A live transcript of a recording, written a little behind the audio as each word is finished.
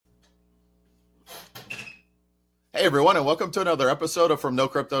Hey everyone, and welcome to another episode of From No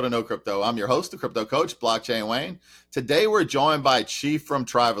Crypto to No Crypto. I'm your host, the crypto coach, Blockchain Wayne. Today we're joined by Chief from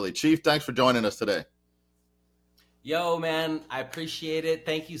Trively. Chief, thanks for joining us today. Yo, man, I appreciate it.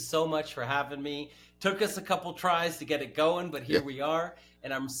 Thank you so much for having me. Took us a couple tries to get it going, but here we are.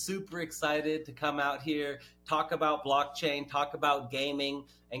 And I'm super excited to come out here, talk about blockchain, talk about gaming,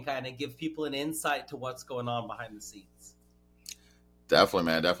 and kind of give people an insight to what's going on behind the scenes.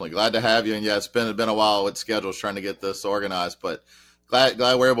 Definitely, man. Definitely. Glad to have you. And yeah, it's been a while with schedules trying to get this organized, but glad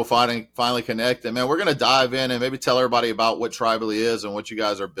we're able to finally connect. And man, we're going to dive in and maybe tell everybody about what Trively is and what you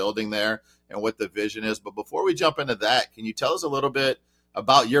guys are building there and what the vision is. But before we jump into that, can you tell us a little bit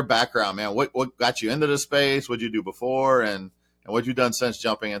about your background, man? What got you into this space? What'd you do before? And what you done since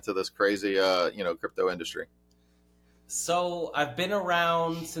jumping into this crazy, crypto industry? So I've been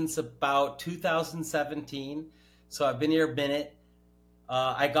around since about 2017. So I've been here a minute.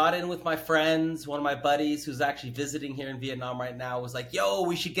 I got in with my friends. One of my buddies who's actually visiting here in Vietnam right now was like, yo,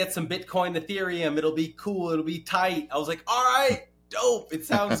 we should get some Bitcoin, Ethereum. It'll be cool. It'll be tight. I was like, all right, dope. It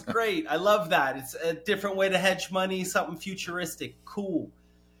sounds great. I love that. It's a different way to hedge money, something futuristic. Cool.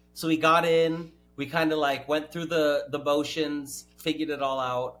 So we got in. We kind of like went through the motions, figured it all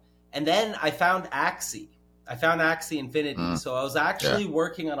out. And then I found Axie. I found Axie Infinity. So I was actually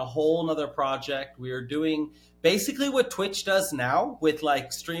working on a whole nother project. We were doing basically what Twitch does now with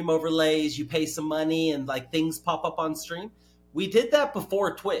like stream overlays. You pay some money and like things pop up on stream. We did that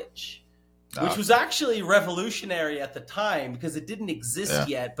before Twitch, which was actually revolutionary at the time because it didn't exist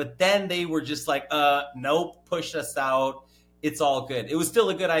yet. But then they were just like, nope, pushed us out. It's all good. It was still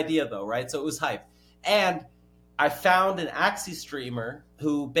a good idea though, right? So it was hype. And I found an Axie streamer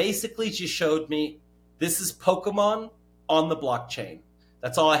who basically just showed me, this is Pokemon on the blockchain.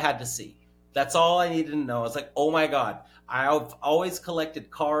 That's all I had to see. That's all I needed to know. I was like, oh my God, I've always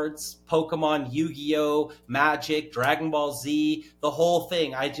collected cards, Pokemon, Yu-Gi-Oh, Magic, Dragon Ball Z, the whole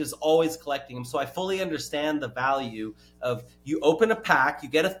thing. I just always collecting them. So I fully understand the value of you open a pack, you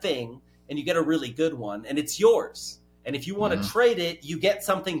get a thing, and you get a really good one, and it's yours. And if you want to trade it, you get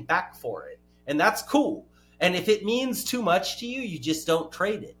something back for it. And that's cool. And if it means too much to you, you just don't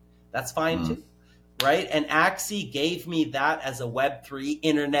trade it. That's fine too. Right? And Axie gave me that as a Web3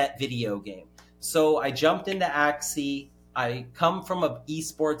 internet video game. So I jumped into Axie. I come from an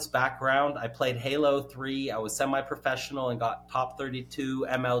esports background. I played Halo 3. I was semi-professional and got top 32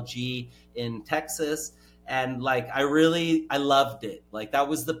 MLG in Texas. And like, I loved it. Like that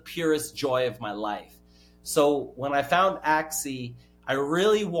was the purest joy of my life. So when I found Axie, I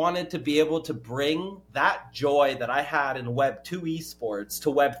really wanted to be able to bring that joy that I had in Web2 esports to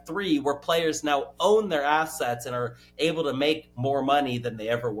Web3, where players now own their assets and are able to make more money than they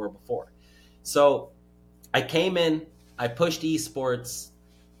ever were before. So I came in, I pushed esports,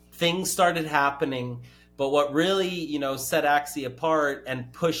 things started happening, but what really, set Axie apart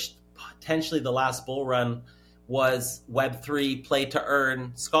and pushed potentially the last bull run was Web3 play to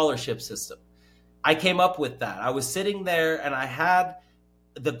earn scholarship system. I came up with that. I was sitting there and I had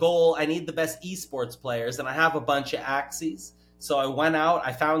the goal, I need the best esports players, and I have a bunch of Axies. So I went out,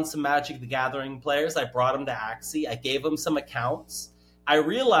 I found some Magic the Gathering players, I brought them to Axie, I gave them some accounts. I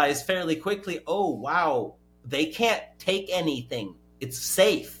realized fairly quickly, oh wow, they can't take anything. It's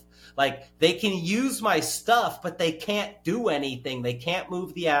safe. Like they can use my stuff, but they can't do anything. They can't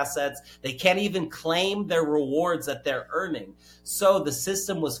move the assets. They can't even claim their rewards that they're earning. So the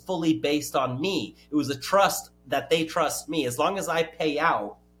system was fully based on me. It was a trust that they trust me. As long as I pay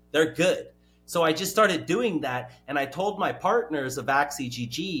out, they're good. So I just started doing that. And I told my partners of Axie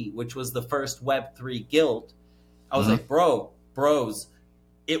GG, which was the first Web3 guild, I was like, bros,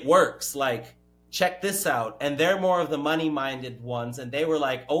 it works. Like, check this out. And they're more of the money-minded ones. And they were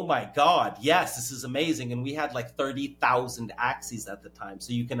like, oh my God, yes, this is amazing. And we had like 30,000 Axies at the time.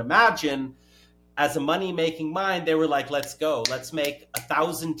 So you can imagine, as a money-making mind, they were like, let's go. Let's make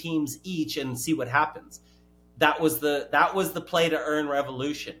 1,000 teams each and see what happens. That was the play to earn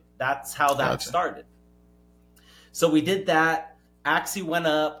revolution. That's how that started. So we did that. Axie went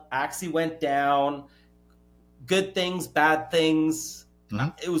up. Axie went down. Good things, bad things.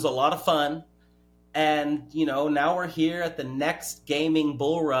 It was a lot of fun. And, now we're here at the next gaming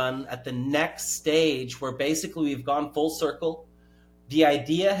bull run, at the next stage where basically we've gone full circle. The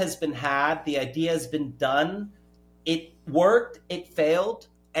idea has been had. The idea has been done. It worked. It failed.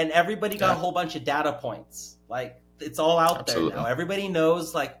 And everybody got a whole bunch of data points. Like, it's all out there now. Everybody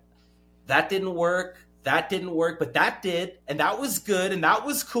knows, like, that didn't work, but that did. And that was good. And that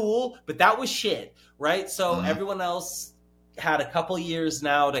was cool. But that was shit. Right? So everyone else had a couple years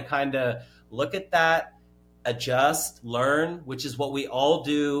now to kind of look at that, adjust, learn, which is what we all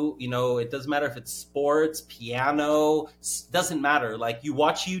do. You know, it doesn't matter if it's sports, piano, doesn't matter. Like, you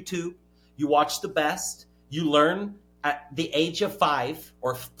watch YouTube, you watch the best, you learn at the age of 5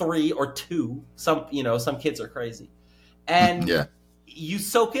 or 3 or 2. Some kids are crazy. And Yeah. you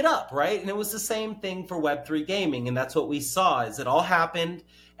soak it up, right? And it was the same thing for Web3 gaming. And that's what we saw, is it all happened,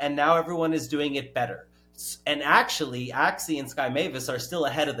 and now everyone is doing it better. And actually, Axie and Sky Mavis are still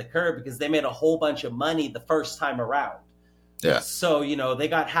ahead of the curve because they made a whole bunch of money the first time around. Yeah. So, you know, they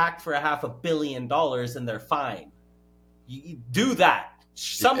got hacked for $500 million and they're fine. You do that.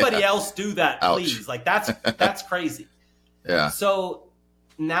 Somebody else do that, please. Ouch. Like, that's crazy. Yeah. So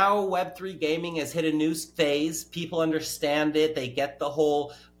now Web3 gaming has hit a new phase. People understand it. They get the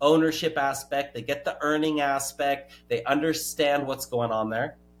whole ownership aspect. They get the earning aspect. They understand what's going on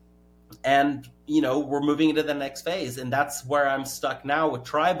there. And, you know, we're moving into the next phase. And that's where I'm stuck now with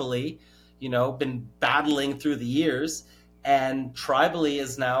Tribally, you know, been battling through the years. And Tribally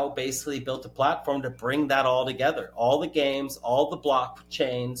has now basically built a platform to bring that all together. All the games, all the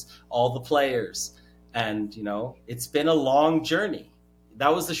blockchains, all the players. And, you know, it's been a long journey.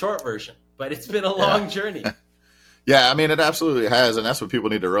 That was the short version, but it's been a long journey. Yeah, I mean, it absolutely has. And that's what people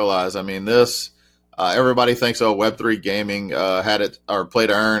need to realize. I mean, everybody thinks, oh, Web3 gaming had it, or play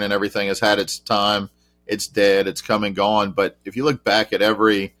to earn and everything has had its time. It's dead. It's come and gone. But if you look back at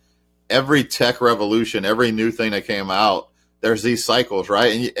every tech revolution, every new thing that came out, there's these cycles,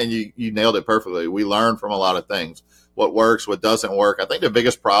 right? And you nailed it perfectly. We learn from a lot of things, what works, what doesn't work. I think the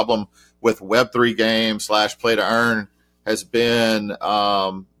biggest problem with Web3 games / play to earn has been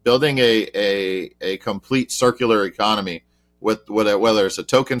building a complete circular economy with whether it's a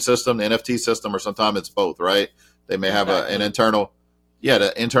token system, the NFT system, or sometimes it's both, right? They may have an internal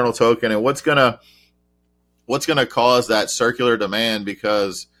token. And what's gonna cause that circular demand?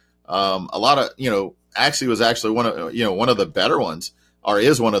 Because a lot of, you know, Axie was actually one of the better ones, or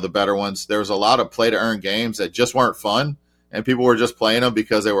is one of the better ones. There was a lot of play to earn games that just weren't fun, and people were just playing them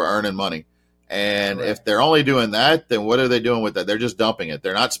because they were earning money. And if they're only doing that, then what are they doing with that? They're just dumping it.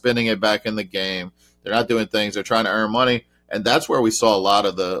 They're not spending it back in the game. They're not doing things. They're trying to earn money. And that's where we saw a lot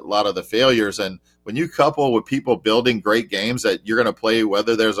of the failures. And when you couple with people building great games that you're going to play,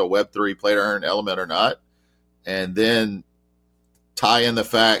 whether there's a Web3 play to earn element or not, and then tie in the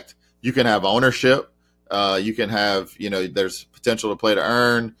fact you can have ownership, you can have, you know, there's potential to play to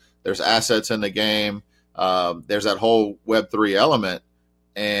earn, there's assets in the game, there's that whole Web3 element.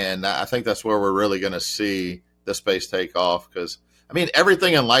 And I think that's where we're really going to see the space take off. Because, I mean,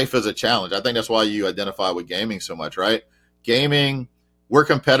 everything in life is a challenge. I think that's why you identify with gaming so much, right? Gaming, we're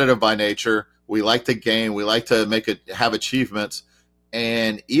competitive by nature. We like to game. We like to have achievements.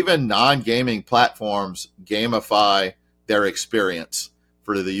 And even non-gaming platforms gamify their experience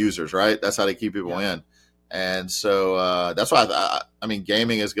for the users, right? That's how they keep people in. And so that's why I mean,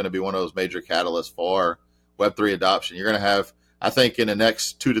 gaming is going to be one of those major catalysts for Web3 adoption. You're going to have, I think in the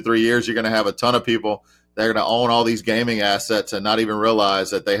next 2 to 3 years, you're going to have a ton of people that are going to own all these gaming assets and not even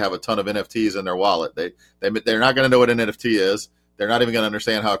realize that they have a ton of NFTs in their wallet. They're not going to know what an NFT is. They're not even going to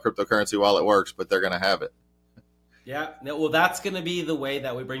understand how a cryptocurrency wallet works, but they're going to have it. Yeah. Well, that's going to be the way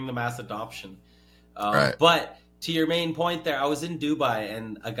that we bring the mass adoption. Right. But to your main point there, I was in Dubai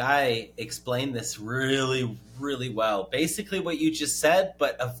and a guy explained this really, really well. Basically what you just said,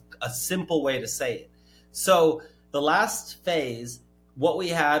 but a simple way to say it. So the last phase, what we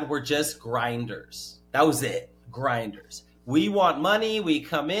had were just grinders. That was it, grinders. We want money, we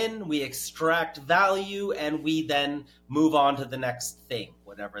come in, we extract value, and we then move on to the next thing,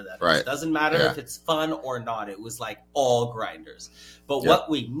 whatever that is. Doesn't matter if it's fun or not. It was like all grinders. But what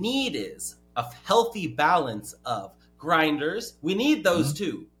we need is a healthy balance of grinders. We need those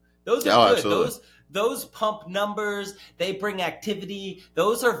too. Those are good. Absolutely. Those pump numbers, they bring activity.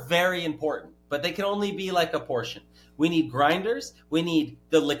 Those are very important, but they can only be like a portion. We need grinders. We need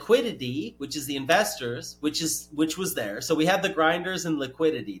the liquidity, which is the investors, which was there. So we had the grinders and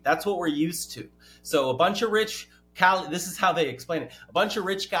liquidity. That's what we're used to. So a bunch of rich, this is how they explain it. A bunch of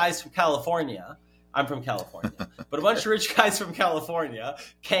rich guys from California. I'm from California, but a bunch of rich guys from California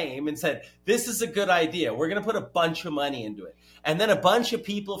came and said, this is a good idea. We're going to put a bunch of money into it. And then a bunch of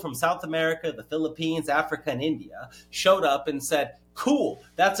people from South America, the Philippines, Africa, and India showed up and said, cool,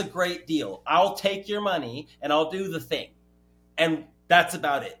 that's a great deal. I'll take your money and I'll do the thing. And that's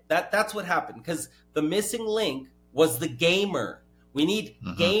about it. That's what happened, because the missing link was the gamer. We need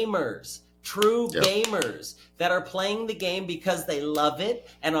gamers, true gamers that are playing the game because they love it.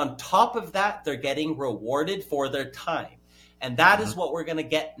 And on top of that, they're getting rewarded for their time. And that is what we're going to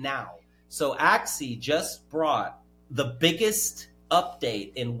get now. So Axie just brought the biggest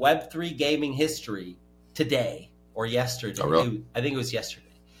update in Web3 gaming history today or yesterday. Oh, really? I think it was yesterday.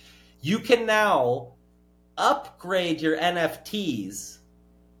 You can now upgrade your NFTs.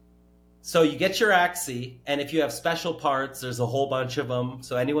 So you get your Axie, and if you have special parts, there's a whole bunch of them.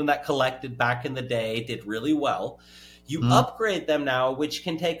 So anyone that collected back in the day did really well. You upgrade them now, which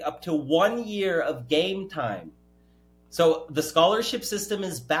can take up to 1 year of game time. So the scholarship system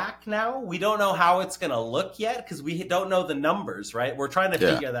is back now. We don't know how it's going to look yet because we don't know the numbers, right? We're trying to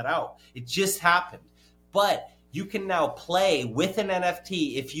figure that out. It just happened. But you can now play with an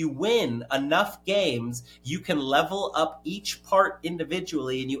NFT. If you win enough games, you can level up each part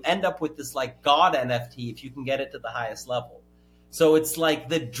individually, and you end up with this like God NFT if you can get it to the highest level. So it's like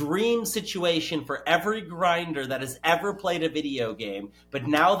the dream situation for every grinder that has ever played a video game. But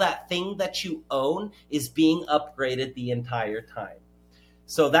now that thing that you own is being upgraded the entire time.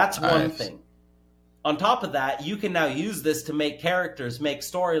 So that's one thing. On top of that, you can now use this to make characters, make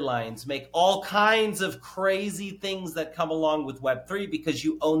storylines, make all kinds of crazy things that come along with Web3 because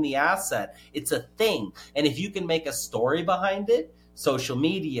you own the asset. It's a thing. And if you can make a story behind it, social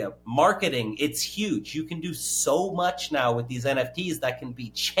media, marketing, it's huge. You can do so much now with these NFTs that can be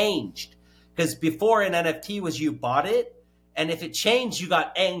changed. Because before an NFT was you bought it, and if it changed, you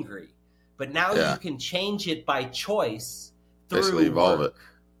got angry. But now you can change it by choice through basically evolve it.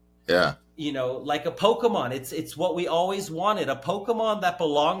 Yeah. You know, like a Pokemon. It's what we always wanted, a Pokemon that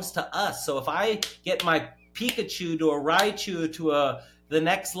belongs to us. So if I get my Pikachu to a Raichu to the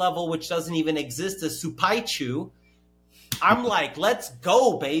next level, which doesn't even exist, a Supaichu, I'm like, let's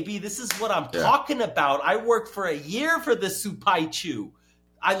go, baby. This is what I'm talking about. I worked for a year for the Supaichu.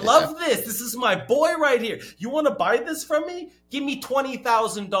 I love this. This is my boy right here. You want to buy this from me? Give me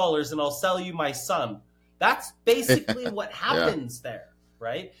 $20,000 and I'll sell you my son. That's basically what happens there,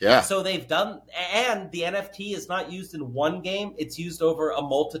 right? Yeah. So they've done, and the NFT is not used in one game. It's used over a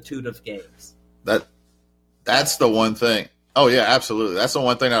multitude of games. That's the one thing. Oh, yeah, absolutely. That's the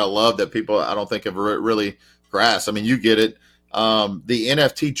one thing that I love that people, I don't think have really grasped. I mean, you get it. The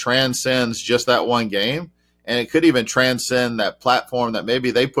NFT transcends just that one game. And it could even transcend that platform that maybe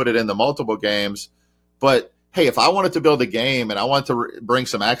they put it into multiple games. But, hey, if I wanted to build a game and I want to bring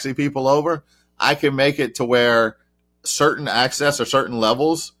some Axie people over, I can make it to where certain access or certain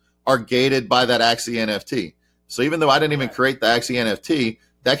levels are gated by that Axie NFT. So even though I didn't even create the Axie NFT,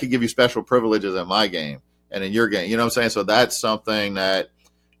 that could give you special privileges in my game and in your game. You know what I'm saying? So that's something that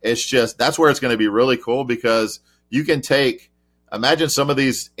it's just, that's where it's going to be really cool because you can imagine some of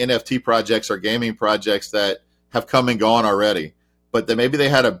these NFT projects or gaming projects that have come and gone already, but that maybe they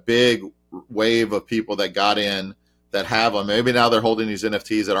had a big wave of people that got in that have them. Maybe now they're holding these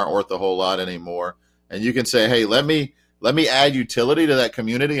NFTs that aren't worth a whole lot anymore. And you can say, hey, let me add utility to that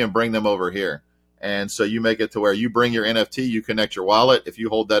community and bring them over here. And so you make it to where you bring your NFT, you connect your wallet. If you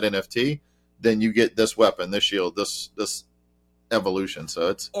hold that NFT, then you get this weapon, this shield, this evolution.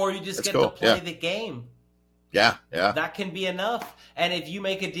 So or you just get cool. to play the game. Yeah. That can be enough. And if you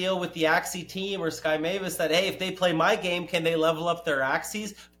make a deal with the Axie team or Sky Mavis that, hey, if they play my game, can they level up their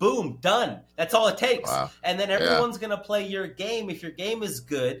Axies? Boom, done. That's all it takes. Wow. And then everyone's going to play your game if your game is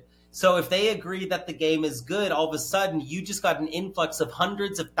good. So if they agree that the game is good, all of a sudden you just got an influx of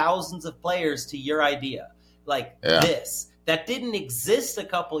hundreds of thousands of players to your idea. Like this. That didn't exist a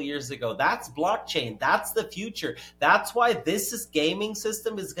couple years ago. That's blockchain. That's the future. That's why this gaming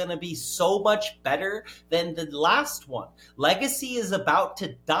system is going to be so much better than the last one. Legacy is about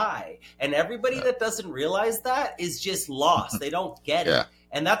to die. And everybody that doesn't realize that is just lost. They don't get it.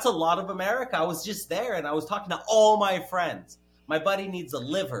 And that's a lot of America. I was just there and I was talking to all my friends. My buddy needs a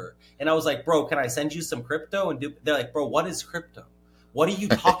liver. And I was like, bro, can I send you some crypto? And they're like, bro, what is crypto? What are you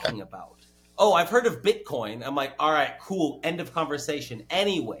talking about? Oh, I've heard of Bitcoin. I'm like, all right, cool. End of conversation.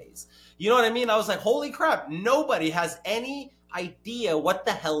 Anyways, you know what I mean? I was like, holy crap. Nobody has any idea what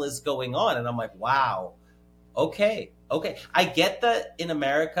the hell is going on. And I'm like, wow. Okay. I get that in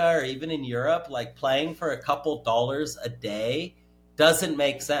America or even in Europe, like playing for a couple dollars a day doesn't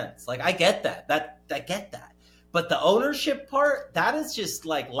make sense. Like I get that. I get that. But the ownership part, that is just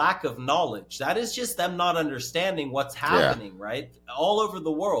like lack of knowledge. That is just them not understanding what's happening, right? All over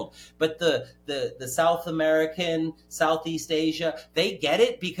the world. But the South American, Southeast Asia, they get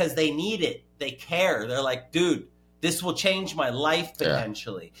it because they need it. They care. They're like, dude, this will change my life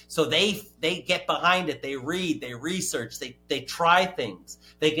potentially. So they get behind it. They read, they research, they try things.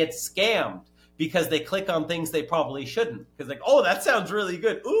 They get scammed because they click on things they probably shouldn't. Because like, oh, that sounds really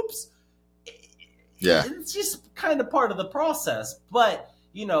good. Oops. Yeah. It's just kind of part of the process. But,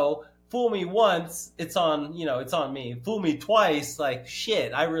 fool me once, it's on me. Fool me twice, like,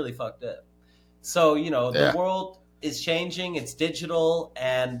 shit, I really fucked up. So, the world is changing. It's digital.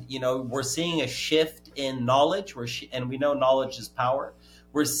 And, we're seeing a shift shift in knowledge, and we know knowledge is power.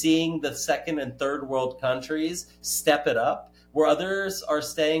 We're seeing the second and third world countries step it up, where others are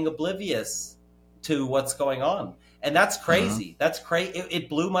staying oblivious to what's going on. And that's crazy. That's crazy. It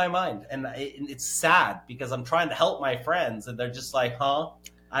blew my mind. And it's sad because I'm trying to help my friends and they're just like, huh?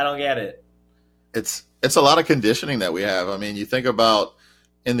 I don't get it. It's a lot of conditioning that we have. I mean, you think about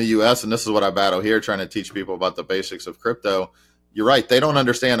in the US, and this is what I battle here, trying to teach people about the basics of crypto. You're right. They don't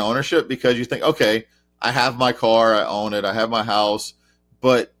understand ownership because you think, okay, I have my car, I own it, I have my house,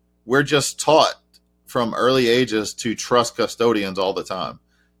 but we're just taught from early ages to trust custodians all the time.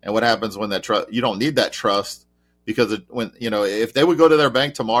 And what happens when that trust, you don't need that trust because if they would go to their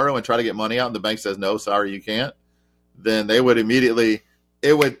bank tomorrow and try to get money out and the bank says, no, sorry, you can't, then they would immediately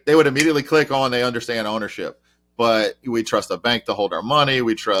click on, they understand ownership. But we trust the bank to hold our money.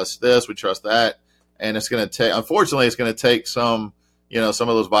 We trust this, we trust that. And it's going to take, unfortunately, it's going to take some of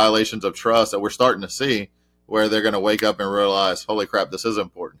those violations of trust that we're starting to see where they're going to wake up and realize, holy crap, this is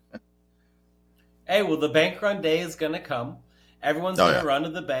important. Hey, well, the bank run day is going to come. Everyone's going to run to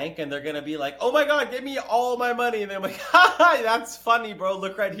the bank and they're going to be like, oh my God, give me all my money. And they're like, ha, that's funny, bro.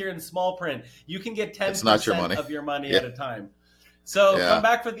 Look right here in small print. You can get 10% of your money at a time. So come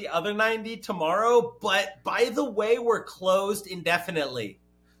back for the other 90 tomorrow. But by the way, we're closed indefinitely.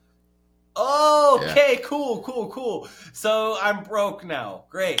 Oh, okay, cool. So I'm broke now.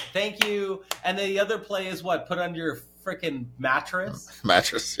 Great, thank you. And then the other play is what? Put under your freaking mattress?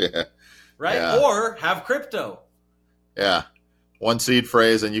 Mattress, yeah. Right? Yeah. Or have crypto. Yeah. One seed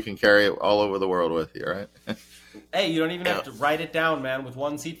phrase and you can carry it all over the world with you, right? Hey, you don't even have to write it down, man. With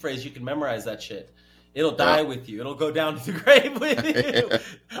one seed phrase, you can memorize that shit. It'll die with you. It'll go down to the grave with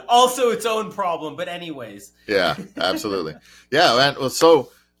you. Also its own problem, but anyways. Yeah, absolutely. Yeah, man. Well, so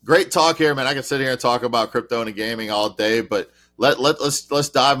great talk here, man. I could sit here and talk about crypto and gaming all day, but let's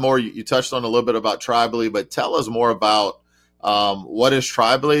dive more. You touched on a little bit about Tribally, but tell us more about what is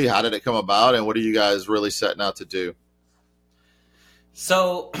Tribally, how did it come about, and what are you guys really setting out to do?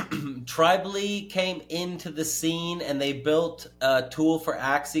 So Tribally came into the scene and they built a tool for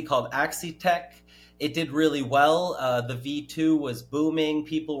Axie called Axie Tech. It did really well. The V2 was booming.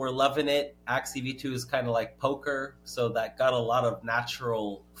 People were loving it. Axie V2 is kind of like poker, so that got a lot of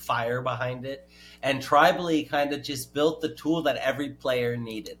natural fire behind it. And Tribally kind of just built the tool that every player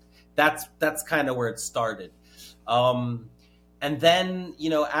needed. That's kind of where it started. And then,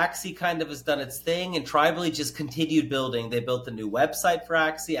 Axie kind of has done its thing, and Tribally just continued building. They built a new website for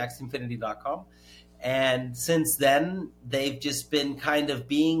Axie, axieinfinity.com. And since then, they've just been kind of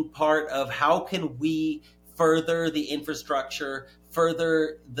being part of how can we further the infrastructure,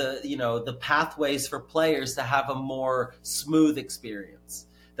 further the pathways for players to have a more smooth experience.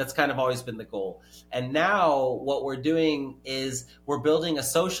 That's kind of always been the goal. And now what we're doing is we're building a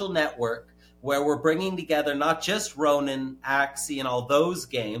social network where we're bringing together not just Ronin, Axie, and all those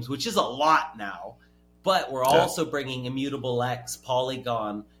games, which is a lot now, but we're also bringing Immutable X,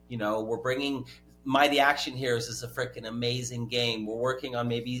 Polygon. We're bringing Mighty Action Heroes is a freaking amazing game. We're working on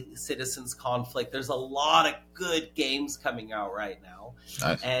maybe Citizens Conflict. There's a lot of good games coming out right now.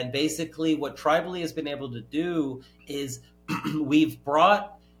 Nice. And basically what Tribally has been able to do is we've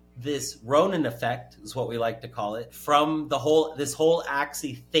brought this Ronin effect, is what we like to call it, from this whole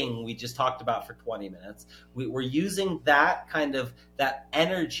Axie thing we just talked about for 20 minutes. We're using that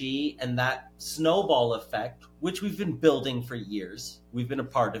energy and that snowball effect, which we've been building for years. We've been a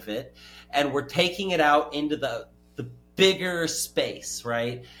part of it. And we're taking it out into the bigger space,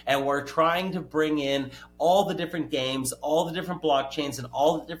 right? And we're trying to bring in all the different games, all the different blockchains, and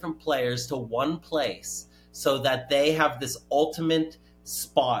all the different players to one place so that they have this ultimate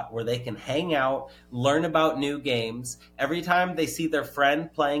spot where they can hang out, learn about new games. Every time they see their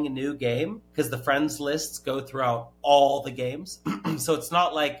friend playing a new game, because the friends lists go throughout all the games. So it's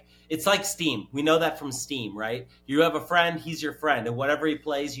like Steam. We know that from Steam, right? You have a friend, he's your friend, and whatever he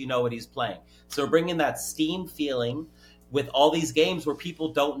plays, you know what he's playing. So we're bringing that Steam feeling with all these games where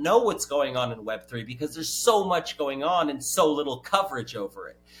people don't know what's going on in Web3 because there's so much going on and so little coverage over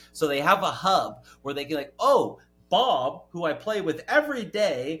it. So they have a hub where they can oh, Bob, who I play with every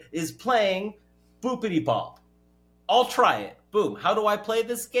day, is playing Boopity Bob. I'll try it. Boom. How do I play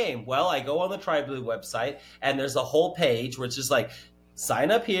this game? Well, I go on the Tribally website, and there's a whole page where it's just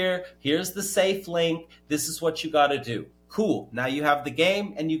sign up here. Here's the safe link. This is what you got to do. Cool. Now you have the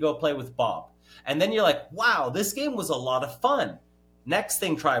game, and you go play with Bob. And then you're like, wow, this game was a lot of fun. Next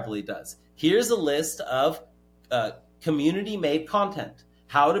thing Tribally does. Here's a list of community-made content.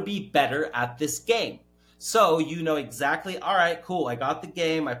 How to be better at this game. So you know exactly, all right, cool, I got the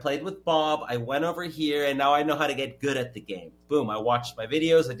game, I played with Bob, I went over here, and now I know how to get good at the game. Boom, I watched my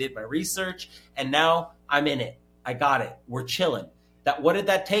videos, I did my research, and now I'm in it. I got it. We're chilling. What did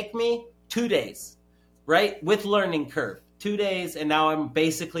that take me? 2 days, right? With learning curve. 2 days, and now I'm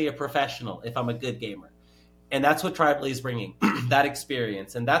basically a professional if I'm a good gamer. And that's what Tribally is bringing, that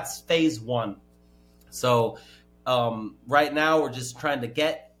experience. And that's phase 1. So right now we're just trying to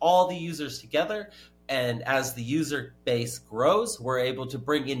get all the users together. And as the user base grows, we're able to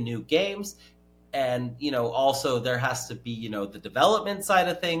bring in new games. And, also there has to be, the development side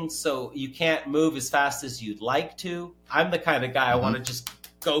of things. So you can't move as fast as you'd like to. I'm the kind of guy I want to just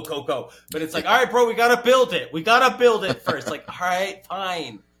go. But it's like, all right, bro, we got to build it. We got to build it first. Like, all right,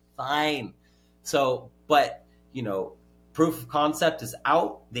 fine. So, but, proof of concept is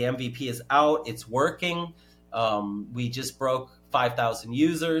out. The MVP is out. It's working. We just broke 5,000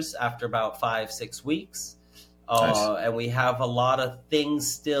 users after about 5-6 weeks. Nice. And we have a lot of things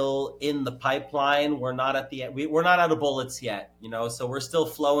still in the pipeline. We're not at the end. We're not out of bullets yet, so we're still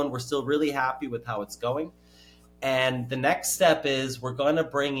flowing. We're still really happy with how it's going. And the next step is we're going to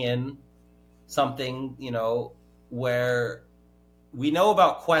bring in something, where we know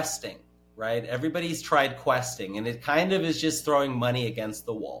about questing, right? Everybody's tried questing, and it kind of is just throwing money against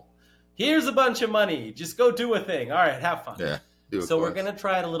the wall. Here's a bunch of money. Just go do a thing. All right, have fun. Yeah. So we're going to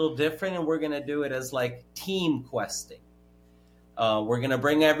try it a little different, and we're going to do it as like team questing. We're going to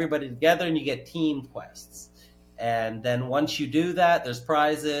bring everybody together, and you get team quests. And then once you do that, there's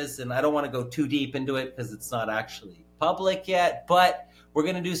prizes. And I don't want to go too deep into it because it's not actually public yet. But we're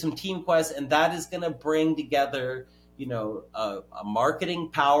going to do some team quests, and that is going to bring together, a marketing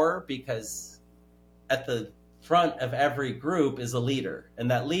power, because at the front of every group is a leader. And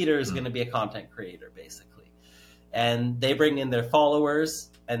that leader is going to be a content creator, basically. And they bring in their followers,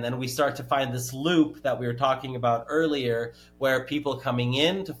 and then we start to find this loop that we were talking about earlier, where people coming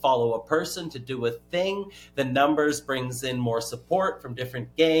in to follow a person, to do a thing, the numbers brings in more support from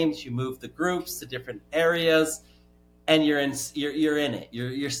different games, you move the groups to different areas, and you're in it,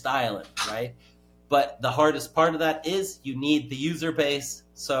 you're styling, right? But the hardest part of that is you need the user base.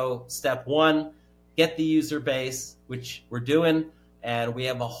 So step 1, get the user base, which we're doing. And we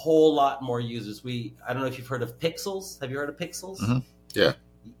have a whole lot more users. I don't know if you've heard of Pixels. Have you heard of Pixels? Mm-hmm. Yeah.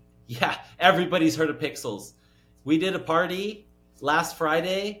 Yeah, everybody's heard of Pixels. We did a party last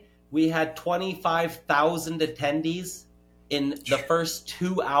Friday. We had 25,000 attendees in the first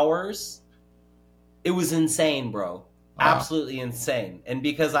 2 hours. It was insane, bro. Wow. Absolutely insane. And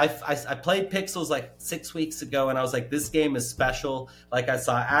because I played Pixels like 6 weeks ago, and I was like, this game is special. Like, I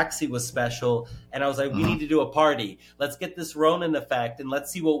saw Axie was special, and I was like, we need to do a party. Let's get this Ronin effect, and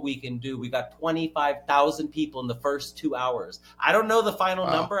let's see what we can do. We got 25,000 people in the first 2 hours. I don't know the final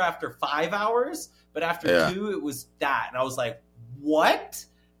number after 5 hours, but after 2, it was that. And I was like, what?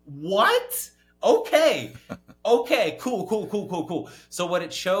 Okay, cool. So what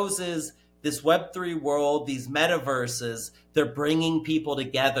it shows is, this Web3 world, these metaverses, they're bringing people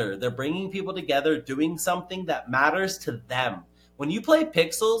together. They're bringing people together doing something that matters to them. When you play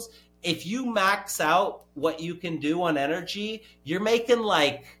Pixels, if you max out what you can do on energy, you're making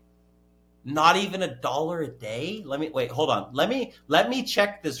like not even $1 a day. Hold on. Let me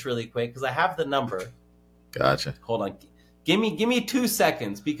check this really quick because I have the number. Gotcha. Hold on. Give me 2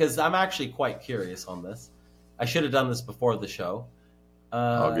 seconds because I'm actually quite curious on this. I should have done this before the show.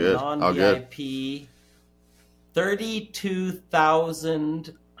 All good. Non-VIP,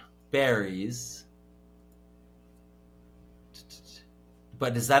 32,000 berries.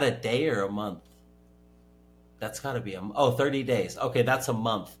 But is that a day or a month? That's got to be 30 days. Okay, that's a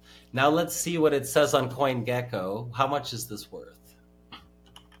month. Now let's see what it says on CoinGecko. How much is this worth?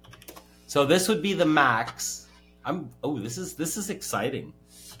 So this would be the max. This is exciting.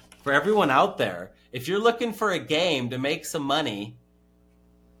 For everyone out there, if you're looking for a game to make some money,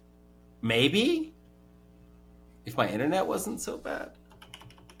 maybe, if my internet wasn't so bad.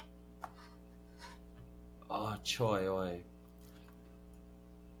 Oh, choy oi.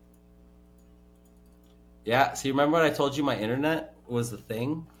 Yeah, so you remember when I told you my internet was the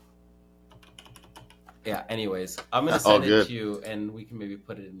thing? Yeah, anyways, I'm going to send it to you, and we can maybe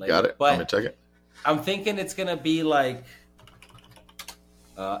put it in later. Got it. But let me check it. I'm thinking it's going to be like...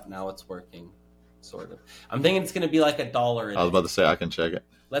 now it's working, sort of. I'm thinking it's going to be like $1 a day. I was about to say, I can check it.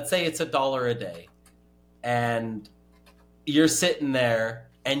 Let's say it's $1 a day, and you're sitting there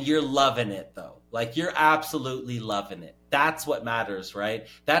and you're loving it, though. Like, you're absolutely loving it. That's what matters, right?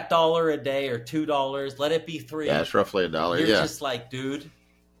 That $1 a day or $2, let it be $3. Yeah, it's roughly $1. You're just like, dude.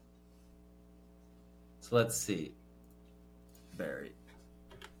 So let's see. Very.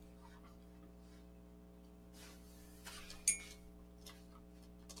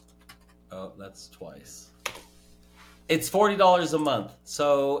 Oh, that's twice. It's $40 a month.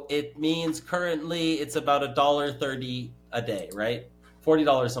 So it means currently it's about $1.30 a day, right?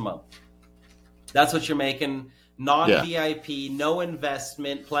 $40 a month. That's what you're making. Non-VIP, no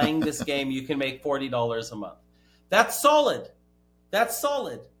investment, playing this game, you can make $40 a month. That's solid. That's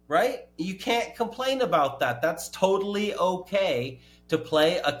solid, right? You can't complain about that. That's totally okay to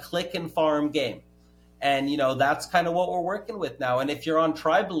play a click and farm game. And, that's kind of what we're working with now. And if you're on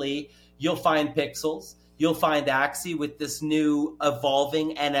Tribally, you'll find Pixels. You'll find Axie with this new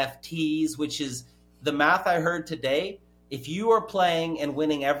evolving NFTs, which is the math I heard today. If you are playing and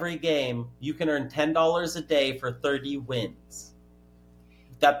winning every game, you can earn $10 a day for 30 wins.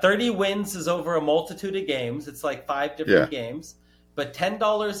 That 30 wins is over a multitude of games. It's like 5 different games. But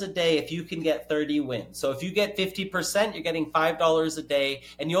 $10 a day if you can get 30 wins. So if you get 50%, you're getting $5 a day,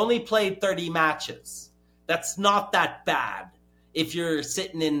 and you only played 30 matches. That's not that bad. If you're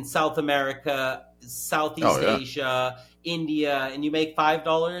sitting in South America, Southeast Asia, India, and you make $5,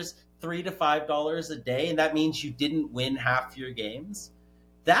 $3 to $5 a day, and that means you didn't win half your games.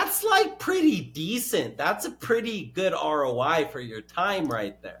 That's like pretty decent. That's a pretty good ROI for your time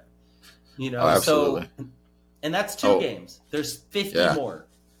right there. Absolutely. So, and that's 2 games. There's 50 more.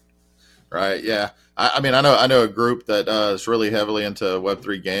 Right. Yeah. I mean, I know a group that is really heavily into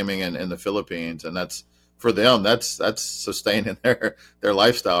Web3 gaming in the Philippines, and that's for them. That's sustaining their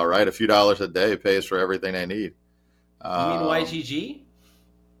lifestyle, right? A few dollars a day pays for everything they need. You mean YGG?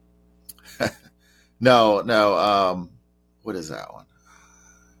 No. What is that one?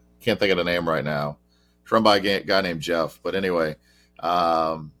 Can't think of the name right now. It's run by a guy named Jeff. But anyway,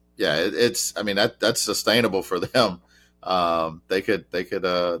 it's. I mean, that's sustainable for them. They could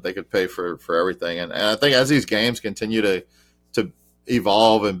pay for everything, and I think as these games continue to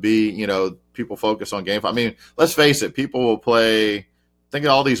evolve and be, people focus on game. I mean, let's face it, people will play. Think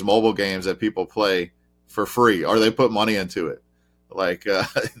of all these mobile games that people play for free, or they put money into it, like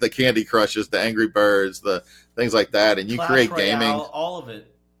the Candy Crushes, the Angry Birds, the things like that, and you Clash create Royale, gaming. all of it.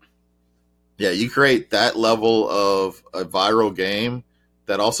 Yeah, you create that level of a viral game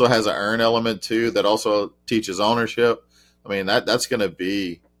that also has an earn element too, that also teaches ownership. I mean, that's going to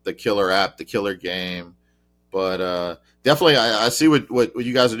be the killer app, the killer game. But definitely, I see what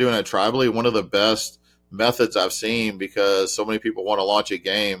you guys are doing at Tribally. One of the best methods I've seen, because so many people want to launch a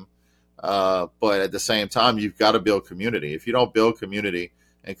game, but at the same time, you've got to build community. If you don't build community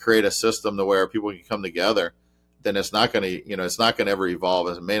and create a system to where people can come together, then it's not going to, it's not going to ever evolve.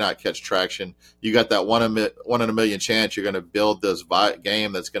 It may not catch traction. You got that one in a million chance you're going to build this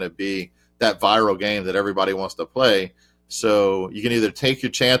game that's going to be that viral game that everybody wants to play. So you can either take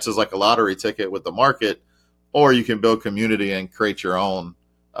your chances like a lottery ticket with the market, or you can build community and create your own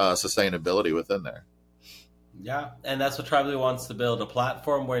sustainability within there. Yeah, and that's what Tribally wants to build, a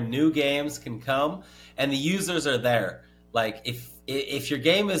platform where new games can come and the users are there. Like if your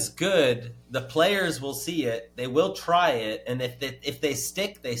game is good, the players will see it, they will try it, and if they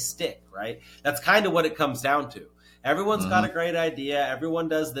stick, they stick, right? That's kind of what it comes down to. Everyone's got a great idea, everyone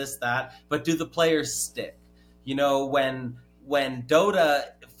does this, that, but do the players stick? When Dota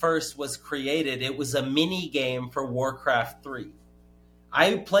first was created, it was a mini game for Warcraft 3.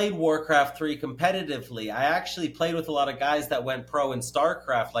 I played Warcraft 3 competitively. I actually played with a lot of guys that went pro in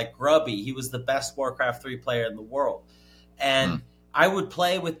StarCraft, like Grubby. He was the best Warcraft 3 player in the world. And I would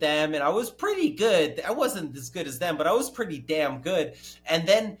play with them, and I was pretty good. I wasn't as good as them, but I was pretty damn good. And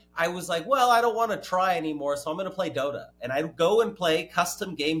then I was like, well, I don't want to try anymore, so I'm going to play Dota. And I'd go and play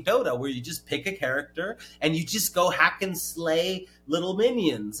custom game Dota, where you just pick a character, and you just go hack and slay little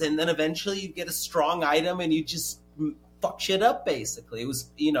minions. And then eventually you get a strong item, and you just fuck shit up, basically. It was,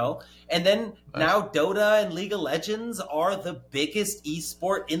 and then now Dota and League of Legends are the biggest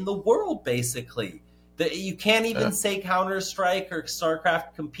esport in the world, basically. You can't even say Counter-Strike or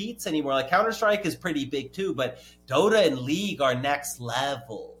StarCraft competes anymore. Like, Counter-Strike is pretty big too, but Dota and League are next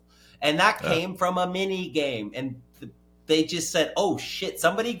level. And that came from a mini game. And they just said, oh shit,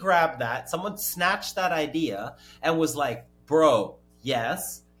 somebody grabbed that. Someone snatched that idea and was like, bro,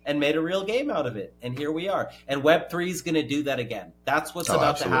 yes, and made a real game out of it. And here we are. And Web3 is going to do that again. That's what's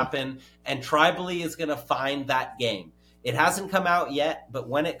about to happen. And Tribally is going to find that game. It hasn't come out yet, but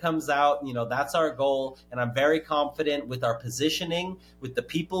when it comes out, that's our goal. And I'm very confident with our positioning, with the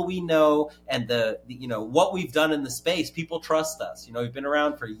people we know, and the what we've done in the space. People trust us. We've been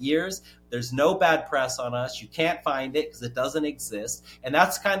around for years. There's no bad press on us. You can't find it because it doesn't exist. And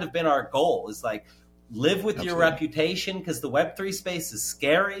that's kind of been our goal, is like, live with your reputation, because the Web3 space is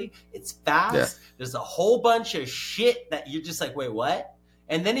scary. It's fast. Yeah. There's a whole bunch of shit that you're just like, wait, what?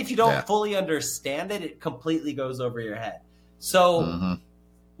 And then if you don't fully understand it, it completely goes over your head. So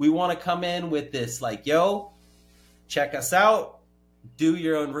We want to come in with this like, yo, check us out, do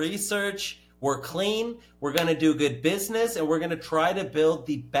your own research. We're clean. We're going to do good business, and we're going to try to build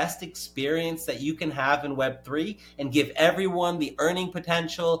the best experience that you can have in Web3 and give everyone the earning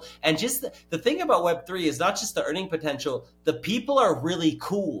potential. And just the thing about Web3 is not just the earning potential. The people are really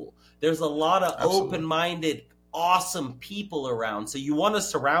cool. There's a lot of open-minded, awesome people around. So you want to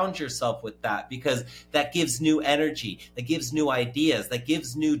surround yourself with that, because that gives new energy, that gives new ideas, that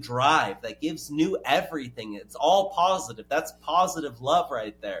gives new drive, that gives new everything. It's all positive. That's positive love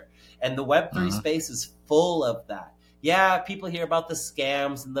right there. And the Web3 space is full of that. Yeah, people hear about the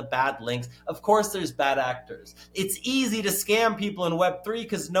scams and the bad links. Of course, there's bad actors. It's easy to scam people in Web3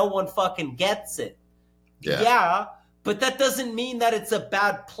 because no one fucking gets it. Yeah, but that doesn't mean that it's a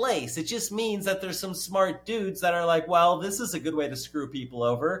bad place. It just means that there's some smart dudes that are like, well, this is a good way to screw people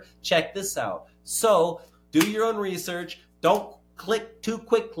over. Check this out. So do your own research. Don't click too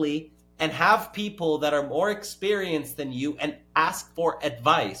quickly, and have people that are more experienced than you and ask for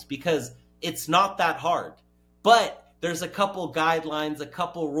advice, because it's not that hard. But there's a couple guidelines, a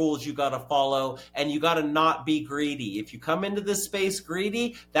couple rules you got to follow, and you got to not be greedy. If you come into this space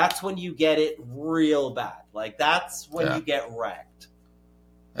greedy, that's when you get it real bad. Like, that's when you get wrecked.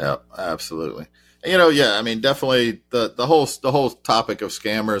 Yeah, absolutely. I mean, definitely the whole topic of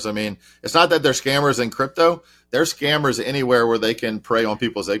scammers. I mean, it's not that they're scammers in crypto. They're scammers anywhere where they can prey on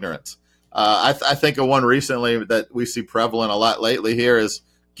people's ignorance. I think of one recently that we see prevalent a lot lately here is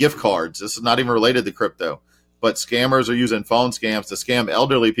gift cards. This is not even related to crypto, but scammers are using phone scams to scam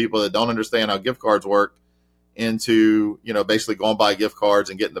elderly people that don't understand how gift cards work into, basically going by gift cards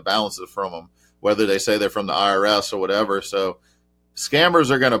and getting the balances from them, whether they say they're from the IRS or whatever. So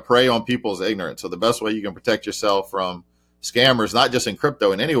scammers are going to prey on people's ignorance. So the best way you can protect yourself from scammers, not just in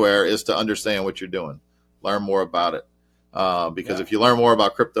crypto and anywhere, is to understand what you're doing, learn more about it. Because if you learn more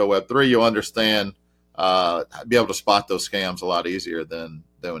about crypto Web3, you'll understand, be able to spot those scams a lot easier than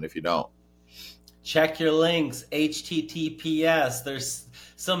if you don't. Check your links, HTTPS. There's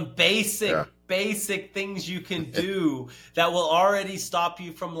some basic things you can do that will already stop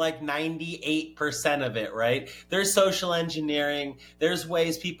you from like 98% of it, right? There's social engineering. There's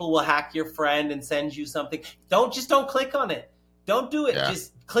ways people will hack your friend and send you something. Don't click on it. Don't do it.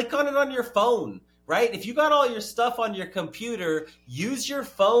 Just click on it on your phone. Right? If you got all your stuff on your computer, use your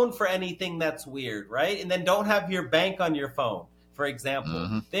phone for anything that's weird, right? And then don't have your bank on your phone, for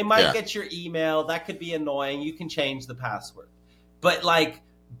example. They might get your email. That could be annoying. You can change the password. But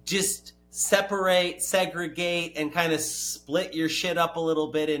just separate, segregate, and kind of split your shit up a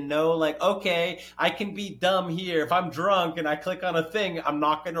little bit and know, okay, I can be dumb here. If I'm drunk and I click on a thing, I'm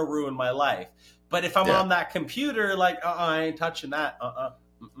not going to ruin my life. But if I'm on that computer, I ain't touching that.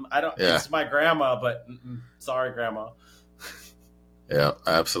 I don't. It's my grandma, but sorry, grandma. Yeah,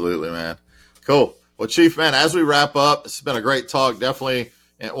 absolutely, man. Cool. Well, Chief, man, as we wrap up, it's been a great talk. Definitely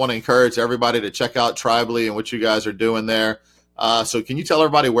want to encourage everybody to check out Tribally and what you guys are doing there. So can you tell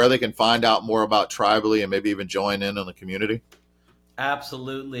everybody where they can find out more about Tribally and maybe even join in on the community?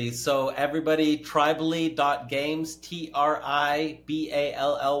 Absolutely. So everybody, tribally.games,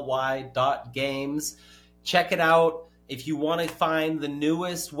 TRIBALLY.games. Check it out. If you want to find the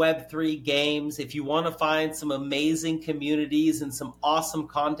newest Web3 games, if you want to find some amazing communities and some awesome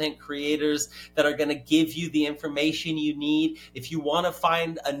content creators that are going to give you the information you need, if you want to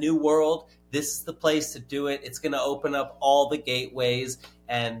find a new world, this is the place to do it. It's going to open up all the gateways.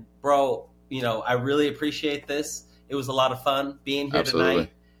 And bro, I really appreciate this. It was a lot of fun being here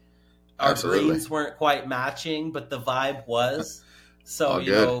tonight. Our greens weren't quite matching, but the vibe was.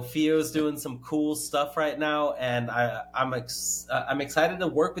 So, Fio's doing some cool stuff right now, and I'm excited to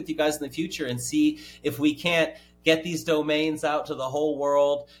work with you guys in the future and see if we can't get these domains out to the whole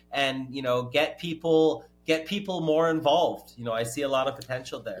world and, get people more involved. I see a lot of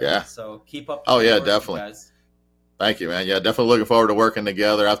potential there. Yeah. So keep up. Oh, yeah, definitely. Guys. Thank you, man. Yeah, definitely looking forward to working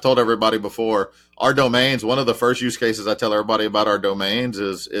together. I've told everybody before, our domains, one of the first use cases I tell everybody about our domains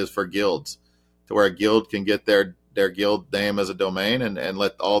is for guilds, to where a guild can get their guild name as a domain and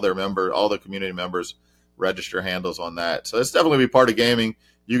let all the community members register handles on that. So it's definitely be part of gaming.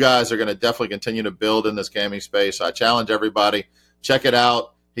 You guys are going to definitely continue to build in this gaming space. So I challenge everybody, check it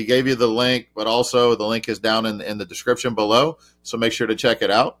out. He gave you the link, but also the link is down in the description below. So make sure to check it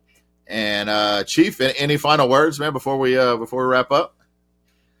out. And Chief, any final words, man, before we wrap up?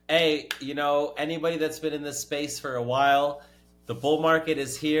 Hey, anybody that's been in this space for a while, The bull market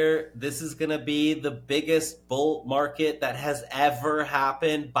is here. This is going to be the biggest bull market that has ever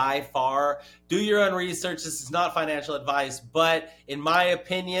happened by far. Do your own research. This is not financial advice, but in my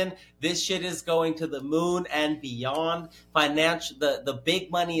opinion, this shit is going to the moon and beyond. The big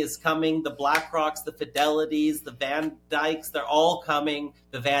money is coming. The BlackRocks, the Fidelities, the Van Dykes, they're all coming.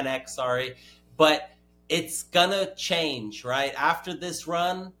 The Van Eck, sorry. But it's going to change, right? After this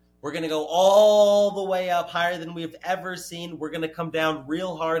run, we're going to go all the way up higher than we've ever seen. We're going to come down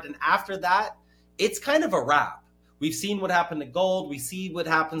real hard. And after that, it's kind of a wrap. We've seen what happened to gold. We see what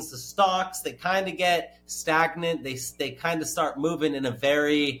happens to stocks. They kind of get stagnant. They kind of start moving in a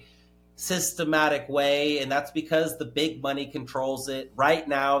very systematic way. And that's because the big money controls it. Right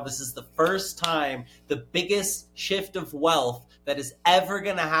now, this is the first time, the biggest shift of wealth that is ever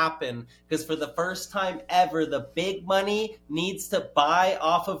going to happen, because for the first time ever, the big money needs to buy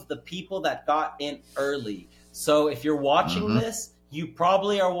off of the people that got in early. So if you're watching this, you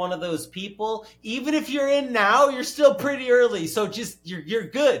probably are one of those people. Even if you're in now, you're still pretty early. So just, you're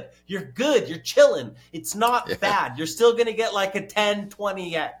good. You're good. You're chilling. It's not bad. You're still going to get like a 10,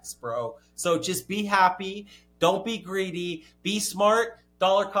 20x, bro. So just be happy. Don't be greedy. Be smart.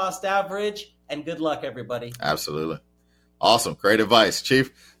 Dollar cost average. And good luck, everybody. Absolutely. Awesome. Great advice,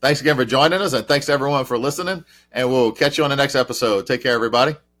 Chief. Thanks again for joining us, and thanks to everyone for listening. And we'll catch you on the next episode. Take care,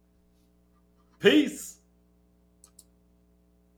 everybody. Peace.